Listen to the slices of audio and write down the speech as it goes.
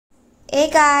Hey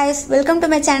guys, welcome to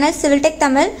my channel Civil Tech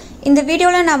Tamil. In the video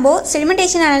la nabo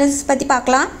sedimentation analysis பத்தி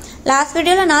பார்க்கலாம். Last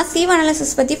video la நான் sieve analysis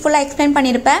பத்தி full explain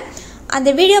பண்ணிருப்பேன்.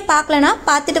 அந்த video பார்க்கலனா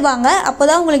பார்த்துட்டு வாங்க.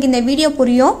 அப்போதான் உங்களுக்கு இந்த வீடியோ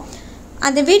புரியும்.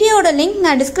 அந்த வீடியோவோட லிங்க்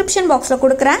நான் description boxல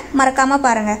கொடுக்கிறேன். மறக்காம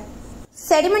பாருங்க.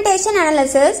 Sedimentation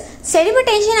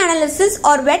analysis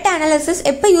or wet analysis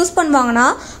எப்ப யூஸ் பண்ணுவாங்கன்னா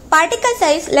particle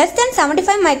size less than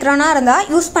 75 micron இருந்தா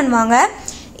யூஸ் பண்ணுவாங்க.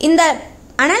 இந்த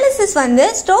analysis வந்து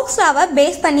Stokes law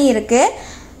பேஸ் பண்ணி இருக்கு.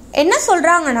 என்ன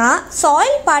சொல்றாங்கன்னா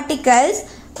soil particles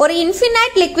ஒரு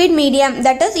infinite liquid medium,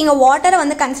 that is இங்க water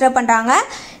வந்து கன்சிடர் பண்றாங்க.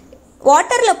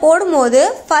 வாட்டர்ல போடும்போது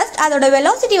first அதோட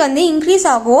velocity வந்து increase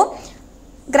ஆகும்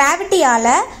கிராவிட்டியால,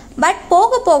 பட்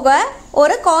போக போக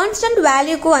ஒரு கான்ஸ்டன்ட்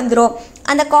வேல்யூக்கு வந்துரும்.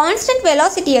 அந்த கான்ஸ்டன்ட்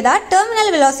வெலாசிட்டியை தான்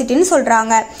டெர்மினல் வெலாசிட்டின்னு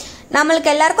சொல்றாங்க.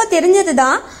 நம்மளுக்கு எல்லாருக்கும்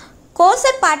தெரிஞ்சதுதான்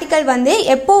கோசர் பார்ட்டிகல் வந்து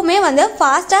எப்பவுமே வந்து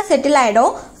ஃபாஸ்டா செட்டில்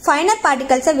ஆயிடும் ஃபைனர்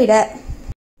பார்ட்டிகல்ஸை விட.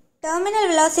 டெர்மினல்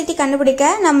வெலாசிட்டி கண்டுபிடிக்க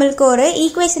நம்மளுக்கு ஒரு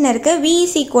ஈக்குவேஷன் இருக்கு. V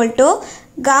is equal to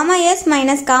gamma s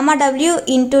minus gamma w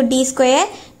into d square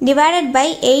divided by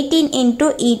 18 into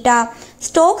eta.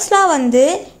 Stokes law வந்து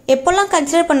எப்போல்லாம்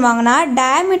கன்சிடர் பண்ணுவாங்கன்னா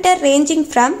diameter ranging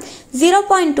from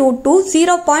 0.2 to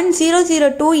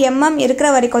 0.002 mm இருக்கிற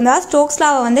வரைக்கும் தான் Stokes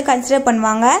law வந்து கன்சிடர்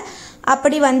பண்ணுவாங்க.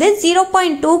 அப்படி வந்து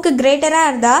 0.2க்கு கிரேட்டரா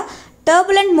இருந்தா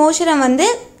turbulent motion வந்து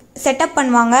செட்டப்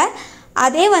பண்ணுவாங்க.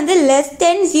 அதே வந்து less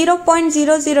than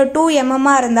 0.002 mm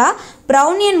இருந்தா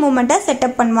Brownian movement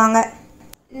செட்டப் பண்ணுவாங்க.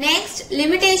 Next,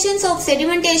 limitations of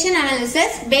sedimentation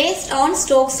analysis based on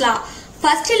Stokes law.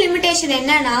 First limitation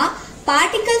என்னன்னா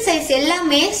particle size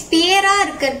எல்லாமே ஸ்பியரா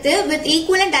இருக்கிறது with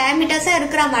equivalent diameters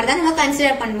இருக்கிற மாதிரி தான் நம்ம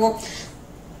கன்சிடர் பண்ணுவோம்.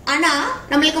 ஆனா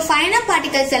நம்மளுக்கு ஃபைனர்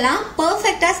பார்ட்டிகல்ஸ் எல்லாம்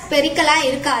பெர்ஃபெக்ட்டா ஸ்பெரிக்கலா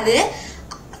இருக்காது.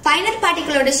 ஃபைனர்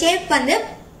பார்ட்டிகளோட ஷேப் வந்து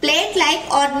plate like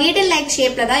R needle like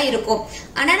ஷேப்ல தான் இருக்கும்.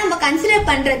 ஆனா நம்ம கன்சிடர்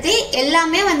பண்றது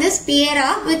எல்லாமே வந்து ஸ்பியரா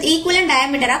வித் ஈக்குவலன்ட்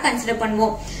டயமீட்டரா கன்சிடர்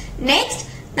பண்ணுவோம். நெக்ஸ்ட்,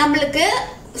 நம்மளுக்கு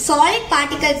சாலிட்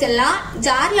பார்ட்டிகல்ஸ் எல்லாம்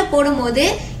ஜார்ல போடும்போது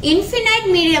இன்ஃபினைட்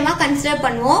மீடியமா கன்சிடர்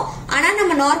பண்ணுவோம். ஆனா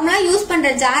நம்ம நார்மலா யூஸ்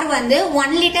பண்ற ஜார் வந்து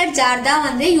 1 லிட்டர் ஜார் தான்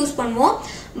வந்து யூஸ் பண்ணுவோம்.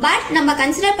 பட் நம்ம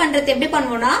கன்சிடர் பண்றது எப்படி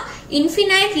பண்ணுவோம்னா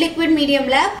இன்ஃபினைட் லிக்விட்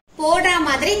மீடியம்ல போடுற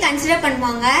மாதிரி கன்சிடர்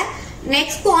பண்ணுவாங்க.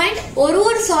 நெக்ஸ்ட் பாயிண்ட்,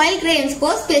 ஒரு சாயில்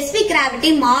கிரெயின்ஸ்க்கும் ஸ்பெசிபிக்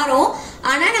கிராவிட்டி மாறும்.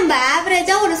 ஆனா நம்ம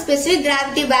ஆவரேஜா ஒரு ஸ்பெசிபிக்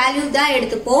கிராவிட்டி வேல்யூ தான்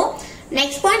எடுத்துப்போம்.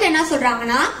 நெக்ஸ்ட் பாயிண்ட் என்ன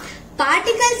சொல்றாங்கன்னா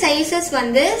பார்ட்டிகல் சைசஸ்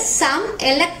வந்து சம்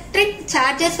எலக்ட்ரிக்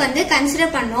சார்ஜஸ் வந்து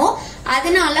கன்சிடர் பண்ணும்.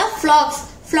 அதனால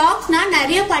ஃபிளாக்ஸ்னா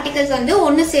நிறைய பார்ட்டிகல்ஸ் வந்து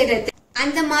ஒன்னு சேர்றது.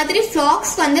 அந்த மாதிரி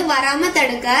ஃபிளாக்ஸ் வந்து வராம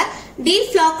தடுக்க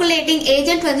டீஃபிளாக்குலேட்டிங்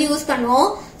ஏஜென்ட் வந்து யூஸ் பண்ணுவோம்.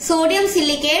 Sodium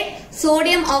silicate,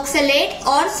 sodium oxalate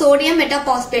R sodium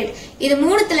மெட்டாபாஸ்பேட். இது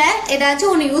மூணுத்துல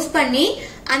ஏதாச்சும் ஒன்னு யூஸ் பண்ணி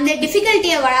அந்த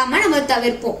டிஃபிகல்ட்டியை வராம நம்ம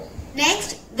தவிர்ப்போம்.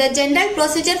 Next, the general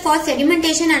procedure for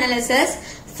sedimentation analysis.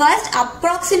 First,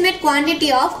 approximate quantity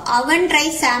of oven dry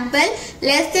sample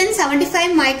less than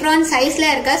 75 micron sizeல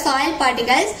இருக்க soil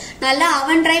particles நல்லா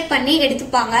oven dry பண்ணி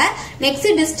எடுத்துப்பாங்க. Next,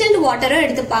 distilled water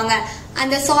எடுத்துப்பாங்க.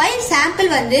 அந்த soil sample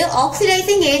வந்து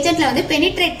oxidizing agentல வந்து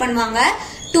penetrate பண்ணுவாங்க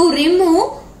to remove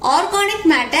organic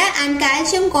matter and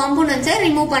calcium components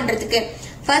remove பண்றதுக்கு.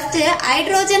 First,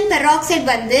 hydrogen peroxide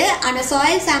வந்து அந்த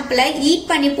soil sample heat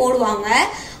பண்ணி போடுவாங்க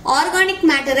organic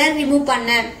matter remove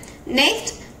பண்ண. Next,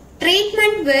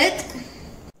 treatment with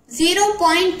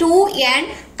 0.2 N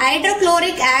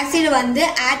hydrochloric acid வந்து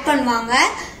ஆட் பண்ணுவாங்க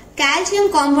calcium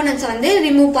components வந்து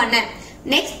remove பண்ண.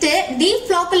 Next,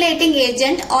 deflocculating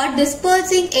agent or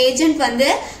dispersing agent வந்து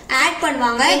ஆட்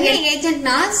பண்ணுவாங்க. இந்த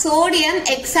ஏஜென்ட்னா சோடியம்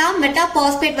எக்ஸா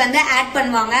மெட்டாபாஸ்பேட் வந்து ஆட்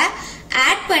பண்ணுவாங்க.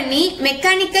 ஆட் பண்ணி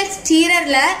மெக்கானிக்கல்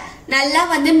ஸ்டீரர்ல நல்லா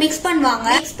வந்து மிக்ஸ் பண்ணுவாங்க.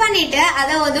 மிக்ஸ் பண்ணிட்டு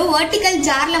அதை வந்து வெர்டிகல்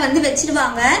ஜார்ல வந்து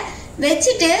வச்சிடுவாங்க.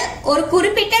 வச்சுட்டு ஒரு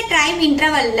குறிப்பிட்ட டைம்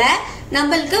இன்டர்வல்ல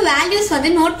நம்மளுக்கு வேல்யூஸ் வந்து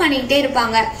நோட் பண்ணிட்டே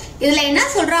இருப்பாங்க. இதுல என்ன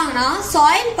சொல்றாங்கன்னா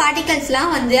சாயில் பார்ட்டிகல்ஸ்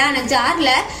எல்லாம் வந்து அந்த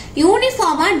ஜார்ல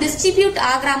யூனிஃபார்மா டிஸ்ட்ரிபியூட்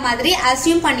ஆகுற மாதிரி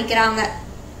அசியூம் பண்ணிக்கிறாங்க.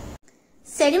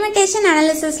 செடிமெண்டேஷன்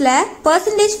அனாலிசிஸ்ல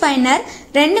பெர்சன்டேஜ் ஃபைனர்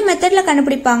ரெண்டு மெத்தட்ல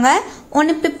கண்டுபிடிப்பாங்க.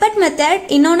 ஒன்னு பிப்பட் மெத்தட்,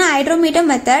 இன்னொன்னு ஹைட்ரோமீட்டர்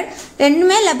மெத்தட்.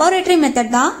 ரெண்டுமே லெபார்டரி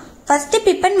மெத்தட் தான். ஃபர்ஸ்ட்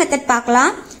பிப்பட் மெத்தட்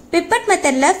பார்க்கலாம். பிப்பட்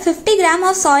மெத்தட்ல 50 கிராம்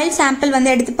ஆஃப் சாயில் சாம்பிள்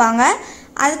வந்து எடுத்துப்பாங்க.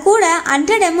 அது கூட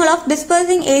 100 ml ஆஃப்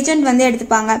டிஸ்பர்சிங் ஏஜென்ட் வந்து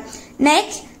எடுத்துப்பாங்க.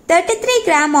 Next 33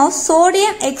 gram of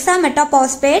sodium exa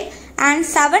மெட்டாபாஸ்பேட் and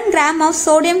 7 gram of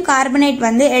sodium carbonate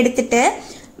வந்து எடுத்துட்டு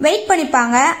வெயிட்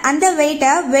பண்ணிப்பாங்க. அந்த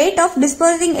வெயிட் ஆஃப்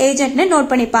டிஸ்பர்சிங் ஏஜென்ட்னு நோட்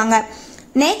பண்ணிப்பாங்க.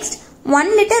 நெக்ஸ்ட் 1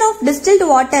 லிட்டர் ஆஃப் டிஸ்டில்டு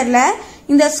வாட்டர்ல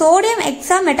இந்த சோடியம்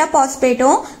எக்ஸா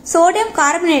மெட்டாபாஸ்பேட்டும் சோடியம்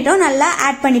கார்பனேட்டும் நல்லா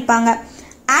ஆட் பண்ணிப்பாங்க.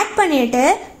 ஆட் பண்ணிட்டு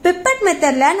பிப்பட்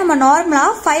மெத்தட்ல நம்ம நார்மலா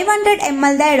 500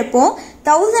 ml தான் எடுப்போம்,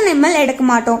 1000 ml எடுக்க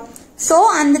மாட்டோம். சோ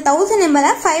அந்த 1000 ml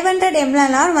 500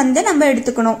 ml வந்து நம்ம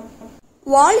எடுத்துக்கணும்.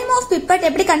 வால்யூம் ஆஃப் பிப்பட்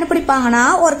எப்படி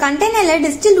கண்டுபிடிப்பாங்கன்னா, ஒரு கண்டெய்னர்ல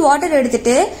டிஸ்டில்ட் வாட்டர்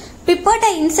எடுத்துட்டு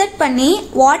பிப்பட்டை இன்சர்ட் பண்ணி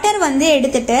வாட்டர் வந்து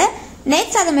எடுத்துட்டு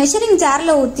நெக்ஸ்ட் அதை மெஷரிங்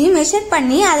ஜார்ல ஊற்றி மெஷர்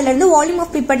பண்ணி அதுல இருந்து வால்யூம்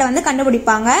ஆஃப் பிப்பட்டை வந்து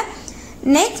கண்டுபிடிப்பாங்க.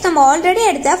 நெக்ஸ்ட் நம்ம ஆல்ரெடி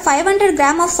எடுத்த 500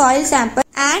 gram of soil sample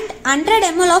and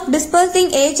 100 ml of disbursing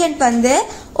agent வந்து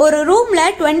ஒரு ரூம்ல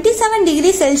 27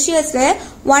 டிகிரி செல்சியஸ்ல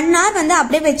 1 hour வந்து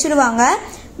அப்படியே வச்சிருவாங்க.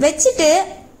 வச்சுட்டு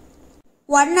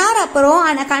 1 hour அப்புறம்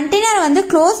அந்த கண்டெய்னர் வந்து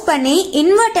க்ளோஸ் பண்ணி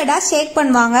இன்வெர்டடா ஷேக்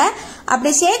பண்ணுவாங்க.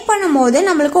 அப்படி ஷேக் பண்ணும்போது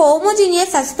நம்மளுக்கு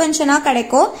ஹோமோஜீனியஸ் சஸ்பென்ஷனா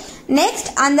கிடைக்கும்.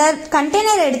 நெக்ஸ்ட் அந்த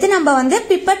கண்டெய்னர் எடுத்து நம்ம வந்து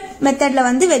பிப்பட் மெத்தட்ல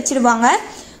வந்து வச்சிருவாங்க.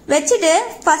 வச்சுட்டு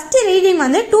ஃபர்ஸ்ட் ரீடிங்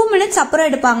வந்து 2 minutes அப்புறம்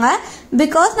எடுப்பாங்க.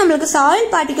 பிகாஸ் நம்மளுக்கு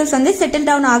சாயில் பார்ட்டிகல்ஸ் வந்து செட்டில்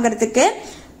டவுன் ஆகிறதுக்கு.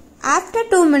 ஆஃப்டர்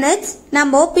 2 minutes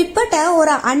நம்ம பிப்பட்டை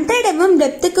ஒரு 100 mm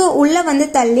டெப்த்துக்கு உள்ள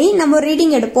வந்து தள்ளி நம்ம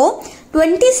ரீடிங் எடுப்போம்.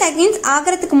 20 seconds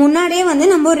ஆகிறதுக்கு முன்னாடியே வந்து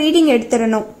நம்ம ரீடிங்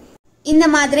எடுத்துடணும். இந்த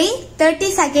மாதிரி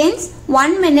 30 seconds,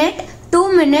 1 minute, 2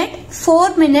 minute,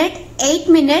 4 minute, 8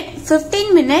 minute,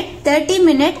 15 minute, 30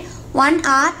 minute, 1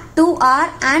 hour, 2 hour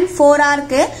and 4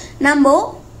 hourக்கு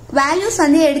நம்ம வேல்யூஸ்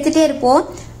வந்து எடுத்துட்டே இருப்போம்.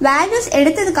 வேல்யூஸ்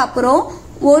எடுத்ததுக்கு அப்புறம்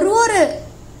ஒரு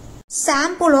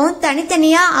சாம்பிளும்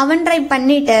தனித்தனியா அவன் ட்ரை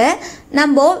பண்ணிட்டு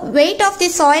நம்ம weight of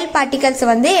the soil particles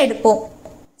வந்து எடுப்போம்.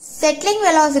 செட்லிங்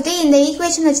வெலாசிட்டி இந்த ஈக்குவேஷன்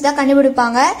வச்சு தான்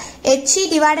கண்டுபிடிப்பாங்க. He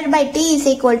divided by T is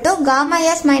equal to gamma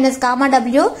S minus gamma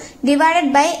W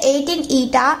divided by 18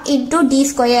 eta into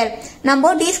D square.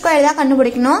 நம்ம D square தான்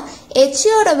கண்டுபிடிக்கணும்.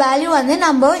 He ஓட வேல்யூ வந்து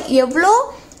நம்ம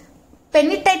எவ்வளோ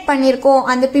பெனிட்ரேட் பண்ணிருக்கோம்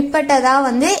அந்த பிப்பட்டை தான்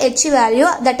வந்து He value,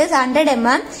 that is 100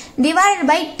 mm divided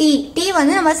by T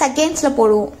வந்து நம்ம செகண்ட்ஸ்ல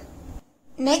போடுவோம்.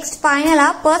 நெக்ஸ்ட்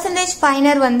ஃபைனலா பெர்சன்டேஜ்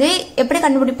ஃபைனர் வந்து எப்படி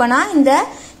கண்டுபிடிப்போம்னா, இந்த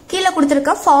கீழே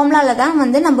கொடுத்திருக்க ஃபார்முலால தான்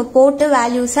வந்து நம்ம போட்டு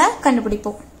வேல்யூஸை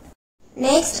கண்டுபிடிப்போம்.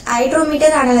 Next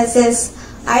hydrometer analysis.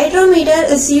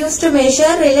 Hydrometer is used to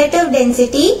measure relative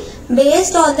density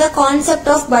based on the concept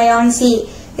of buoyancy.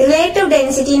 Relative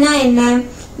டென்சிட்டினா என்ன?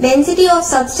 Density of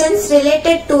substance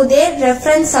related to their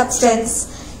reference substance.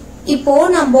 இப்போ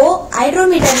நம்ம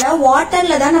ஹைட்ரோமீட்டர்ல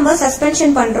வாட்டர்ல தான் நம்ம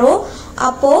சஸ்பென்ஷன் பண்றோம்.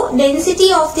 அப்போ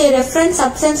density of the reference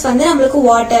substance வந்து நம்மளுக்கு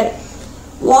வாட்டர்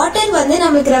வந்து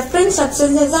நம்மளுக்கு ரெஃபரன்ஸ்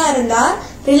சப்ஸ்டன்ஸா இருந்தா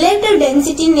ரிலேட்டிவ்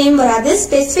டென்சிட்டி நேம் வராது,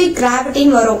 ஸ்பெசிபிக் கிராவிட்டின்னு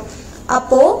வரும்.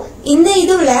 அப்போ இந்த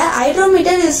இதுல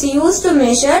hydrometer is use to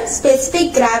measure specific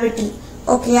gravity.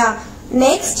 ஓகேயா?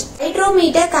 Next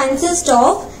hydrometer consist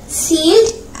of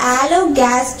sealed hollow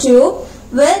gas tube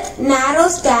with narrow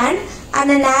stand.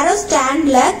 அந்த narrow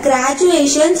standல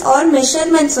graduations or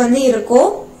measurements வந்து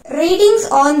இருக்கும். Readings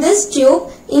on this tube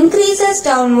increases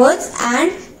downwards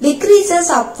and decreases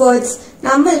upwards.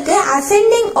 நம்மளுக்கு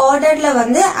ascending orderல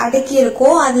வந்து அடுக்கி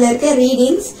இருக்கும் அதுல இருக்க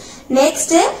readings.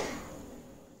 Next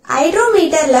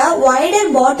ஹைட்ரோமீட்டர்ல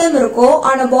wider bottom இருக்கும்.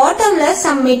 அந்த bottomல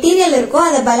some material இருக்கும்,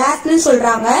 அதை ballastன்னு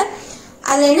சொல்றாங்க.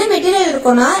 அதுல என்ன மெட்டீரியல்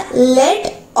இருக்கும்னா lead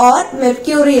or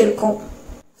mercury இருக்கும்.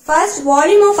 First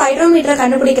volume of hydrometer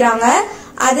கண்டுபிடிக்கிறாங்க.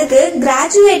 அதுக்கு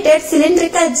கிராஜுவேட்டட்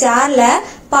சிலிண்ட்ரிக்கல் ஜார்ல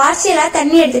பார்ஷியலா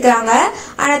தண்ணி எடுத்துக்கிறாங்க.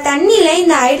 ஆனா தண்ணியில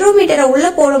இந்த ஹைட்ரோமீட்டரை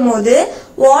உள்ள போடும்போது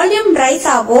வால்யூம் ரைஸ்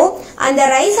ஆகும். அந்த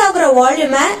ரைஸ் ஆகுற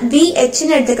வால்யூம VH ன்னு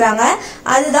எடுத்துக்கிறாங்க.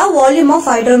 அதுதான் வால்யூம் ஆஃப்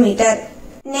ஹைட்ரோமீட்டர்.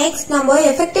 நெக்ஸ்ட் நம்ம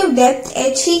எஃபெக்டிவ் டெப்த்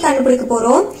HE கண்டுபிடிக்க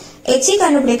போறோம். HE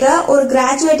கண்டுபிடிக்க ஒரு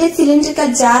கிராஜுவேட்டட்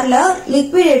சிலிண்ட்ரிக்கல் ஜார்ல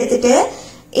லிக்விட் எடுத்துட்டு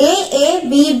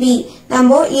AABB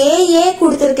நம்ம AA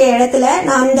கொடுத்திருக்க இடத்துல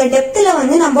அந்த டெப்த்ல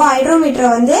வந்து நம்ம ஹைட்ரோமீட்டரை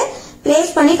வந்து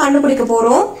பிளேஸ் பண்ணி கண்டுபிடிக்க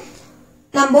போறோம்.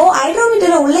 நம்ம ஹைட்ரோமீட்டரை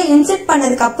உள்ள இன்செர்ட்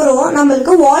பண்ணதுக்கு அப்புறம் நம்மளுக்கு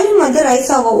வால்யூம் வந்து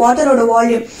ரைஸ் ஆகும், வாட்டரோட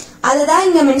வால்யூம். அதுதான்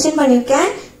இங்க மென்ஷன் பண்ணிருக்கேன்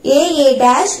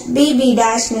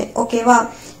AA-BB- ஓகேவா?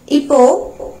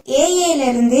 இப்போ AA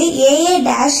இருந்து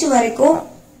AA- வரைக்கும்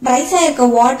ரைஸ் ஆயிருக்க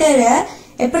வாட்டரை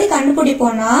எப்படி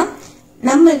கண்டுபிடிப்போம்னா,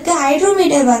 நம்மளுக்கு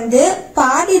ஹைட்ரோமீட்டர் வந்து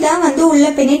பாதி தான் வந்து உள்ள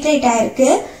பெனிட்ரேட்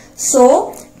ஆயிருக்கு. So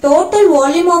total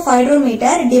volume of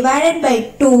hydrometer divided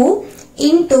by 2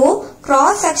 into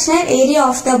cross sectional area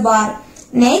of the bar.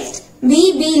 Next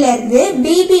BB ல இருந்து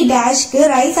BB' க்கு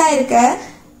ரைஸ் ஆயிருக்க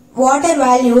வாட்டர்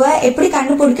வேல்யூவை எப்படி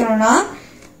கண்டுபிடிக்கணும்னா,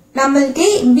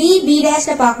 நம்மளுக்கு BB'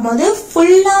 ல பார்க்கும்போது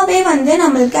ஃபுல்லாவே வந்து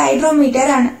நம்மளுக்கு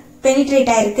ஹைட்ரோமீட்டர் பெனிட்ரேட்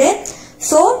ஆயிருக்கு.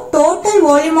 So total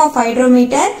volume of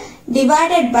hydrometer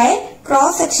divided by cross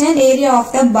sectional area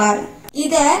of the bar.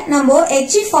 இத நம்ம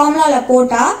He ஃபார்முலால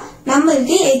போட்டா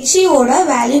நம்மளுக்கு He ஓட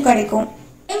வேல்யூ கிடைக்கும்.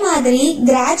 அதே மாதிரி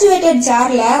கிராஜுவேட்டட்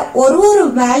ஜார்ல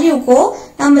ஒரு வேல்யூக்கும்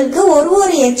நம்மளுக்கு ஒரு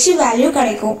He வேல்யூ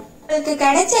கிடைக்கும். நம்மளுக்கு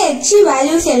கிடைச்ச He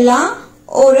வேல்யூஸ் எல்லாம்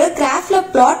ஒரு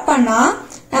கிராஃப்ல பிளாட் பண்ணா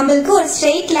நம்மளுக்கு ஒரு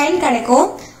ஸ்ட்ரெயிட் லைன் கிடைக்கும்.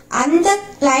 அந்த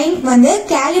லைன் வந்து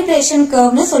கேலிப்ரேஷன்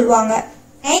கர்வ்னு சொல்லுவாங்க.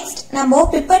 நெக்ஸ்ட் நம்ம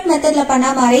பிப்பட் மெத்தட்ல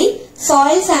பண்ண மாதிரி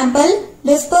soil sample,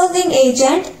 disbursing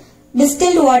agent,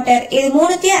 distilled water இது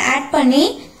மூணுத்தையும் ஆட்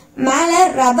பண்ணி மேல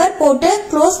ரப்பர் போட்டு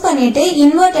க்ளோஸ் பண்ணிட்டு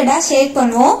இன்வெர்ட்டடா ஷேக்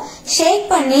பண்ணுவோம். ஷேக்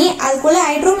பண்ணி அதுக்குள்ள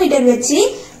ஹைட்ரோமீட்டர் வச்சு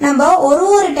நம்ம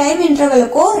ஒரு டைம்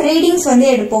இன்டர்வலுக்கும் ரீடிங்ஸ் வந்து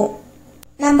எடுப்போம்.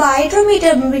 நம்ம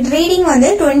ஹைட்ரோமீட்டர் ரீடிங் வந்து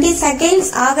 20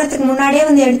 செகண்ட்ஸ் ஆகிறதுக்கு முன்னாடியே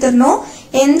வந்து எடுத்துடணும்.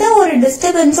 எந்த ஒரு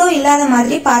டிஸ்டர்பன்ஸும் இல்லாத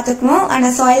மாதிரி பாத்துக்கணும் அந்த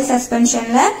சாயில்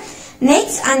சஸ்பென்ஷன்ல.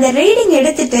 நெக்ஸ்ட் அந்த ரீடிங்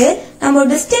எடுத்துட்டு நம்ம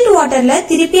டிஸ்டில்ட் வாட்டர்ல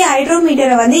திருப்பி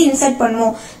ஹைட்ரோமீட்டரை வந்து இன்சர்ட்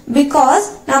பண்ணுவோம். பிகாஸ்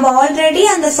நம்ம ஆல்ரெடி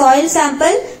அந்த soil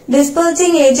sample,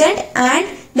 disbursing agent and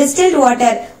distilled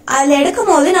water அதுல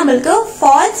எடுக்கும் போது நம்மளுக்கு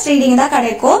ஃபால்ஸ் ரீடிங் தான்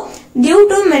கிடைக்கும். Due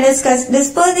to meniscus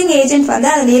disbursing agent வந்து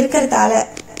அதுல இருக்கிறதால.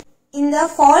 இந்த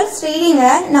ஃபால்ஸ் ரீடிங்க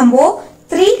நம்ம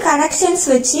 3 கரெக்ஷன்ஸ்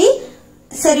வச்சு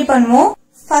சரி பண்ணுவோம்.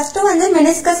 ஃபர்ஸ்ட் வந்து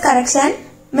மெனிஸ்கஸ் கரெக்ஷன்.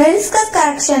 மெனிஸ்கஸ்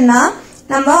கரெக்ஷன்னா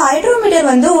நம்ம ஹைட்ரோமீட்டர்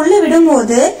வந்து உள்ள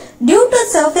விடும்போது due to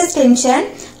surface tension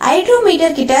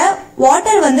hydrometer கிட்ட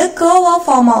வாட்டர் வந்து கர்வா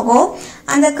ஃபார்ம் ஆகும்.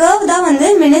 அந்த கர்வ் தான் வந்து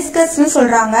மெனிஸ்கஸ்னு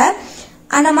சொல்றாங்க.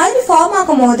 அந்த மாதிரி ஃபார்ம்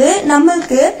ஆகும் போது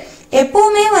நம்மளுக்கு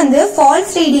எப்பவுமே வந்து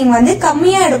ஃபால்ஸ் ரீடிங் வந்து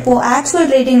கம்மியா எடுப்போம்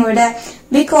ஆக்சுவல் ரீடிங் விட.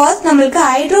 பிகாஸ் நம்மளுக்கு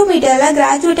ஹைட்ரோமீட்டர்ல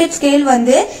கிராஜுவேட்டட் ஸ்கேல்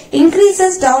வந்து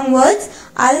இன்க்ரீசஸ் டவுன்வர்ட்ஸ்.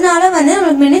 அதனால வந்து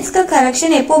நம்மளுக்கு மெனிஸ்கஸ்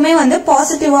கரெக்ஷன் எப்பவுமே வந்து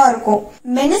பாசிட்டிவா இருக்கும்.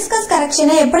 மெனிஸ்கஸ்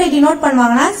கரெக்ஷனை எப்படி டினோட்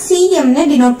பண்ணுவாங்கன்னா சிஎம்னு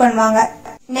டினோட் பண்ணுவாங்க.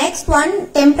 Next one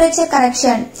temperature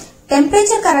correction.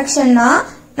 Temperature கரெக்ஷன்னா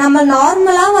நம்ம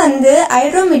நார்மலா வந்து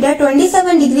ஹைட்ரோமீட்டர்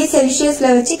 27 டிகிரி செல்சியஸ்ல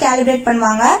வச்சு கேலிபிரேட்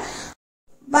பண்ணுவாங்க.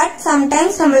 பட்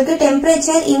சம்டைம்ஸ் நம்மளுக்கு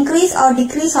டெம்பரேச்சர் இன்க்ரீஸ் ஆர்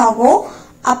டிக்ரீஸ் ஆகும்.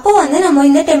 அப்போ வந்து நம்ம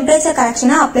இந்த டெம்பரேச்சர்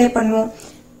கரெக்ஷனை அப்ளை பண்ணுவோம்.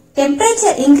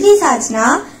 டெம்பரேச்சர் இன்க்ரீஸ் ஆச்சுன்னா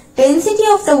டென்சிட்டி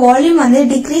ஆஃப் த வால்யூம் வந்து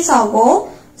டிக்ரீஸ் ஆகும்.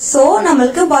 சோ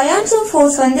நம்மளுக்கு பயான்சி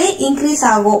ஃபோர்ஸ் வந்து இன்க்ரீஸ்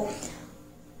ஆகும்.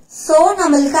 சோ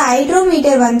நம்மளுக்கு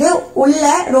ஹைட்ரோமீட்டர் வந்து உள்ள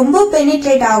ரொம்ப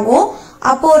பெனிட்ரேட் ஆகும்.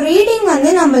 அப்போ ரீடிங் வந்து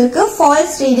நம்மளுக்கு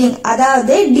ஃபால்ஸ் ரீடிங்,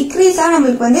 அதாவது டிக்ரீஸா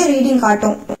நம்மளுக்கு வந்து ரீடிங்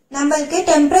காட்டும். நம்மளுக்கு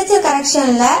டெம்பரேச்சர்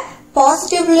கரெக்ஷன்ல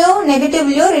பாசிட்டிவ்லயோ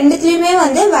நெகட்டிவ்லயோ ரெண்டுத்துலயுமே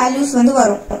வந்து வேல்யூஸ் வந்து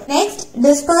வரும். Next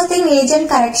disbursing agent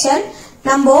correction.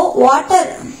 நம்ம வாட்டர்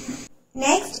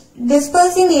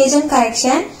டிஸ்பர்சிங் ஏஜென்ட்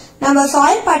கரெக்ஷன் நம்ம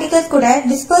சாயில் பார்ட்டிகல்ஸ் கூட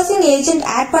டிஸ்பர்சிங் ஏஜென்ட்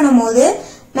ஆட் பண்ணும்போது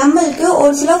நம்மளுக்கு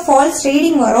ஒரு சில ஃபால்ஸ்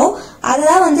ரீடிங் வரும்.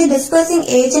 அதுதான் வந்து டிஸ்பர்சிங்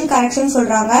ஏஜென்ட் கரெக்ஷன்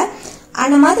சொல்றாங்க.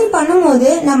 அந்த மாதிரி பண்ணும்போது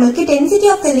நம்மளுக்கு டென்சிட்டி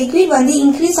ஆஃப் த லிக்விட் வந்து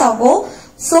இன்க்ரீஸ் ஆகும்.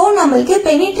 சோ நம்மளுக்கு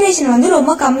பெனிட்ரேஷன் வந்து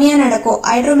ரொம்ப கம்மியா நடக்கும்,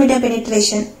 hydrometer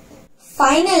penetration.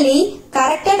 Finally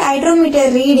corrected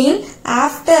hydrometer reading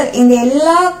after இந்த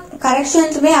எல்லா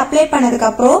கரெக்ஷன்ஸுமே அப்ளை பண்ணதுக்கு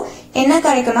அப்புறம் என்ன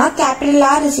கிடைக்கும்னா capital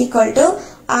R is equal to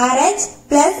RH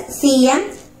plus CM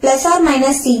plus or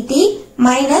minus CT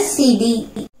minus CD.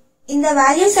 இந்த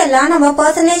வேல்யூஸ் எல்லாம் நம்ம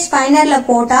பெர்சன்டேஜ் ஃபைனல்ல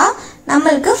போட்டா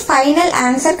நம்மளுக்கு ஃபைனல்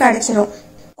ஆன்சர் கிடைச்சிடும்.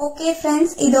 ஓகே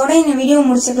ஃப்ரெண்ட்ஸ், இதோட இந்த வீடியோ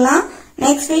முடிச்சுக்கலாம்.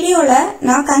 நெக்ஸ்ட் வீடியோல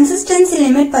நான் கன்சிஸ்டன்சி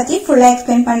லிமிட் பத்தி ஃபுல்லா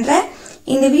எக்ஸ்பிளைன் பண்றேன்.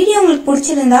 இந்த வீடியோ உங்களுக்கு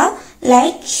பிடிச்சிருந்தா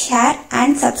லைக், ஷேர்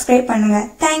அண்ட் சப்ஸ்கிரைப் பண்ணுங்க.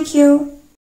 தேங்க்யூ.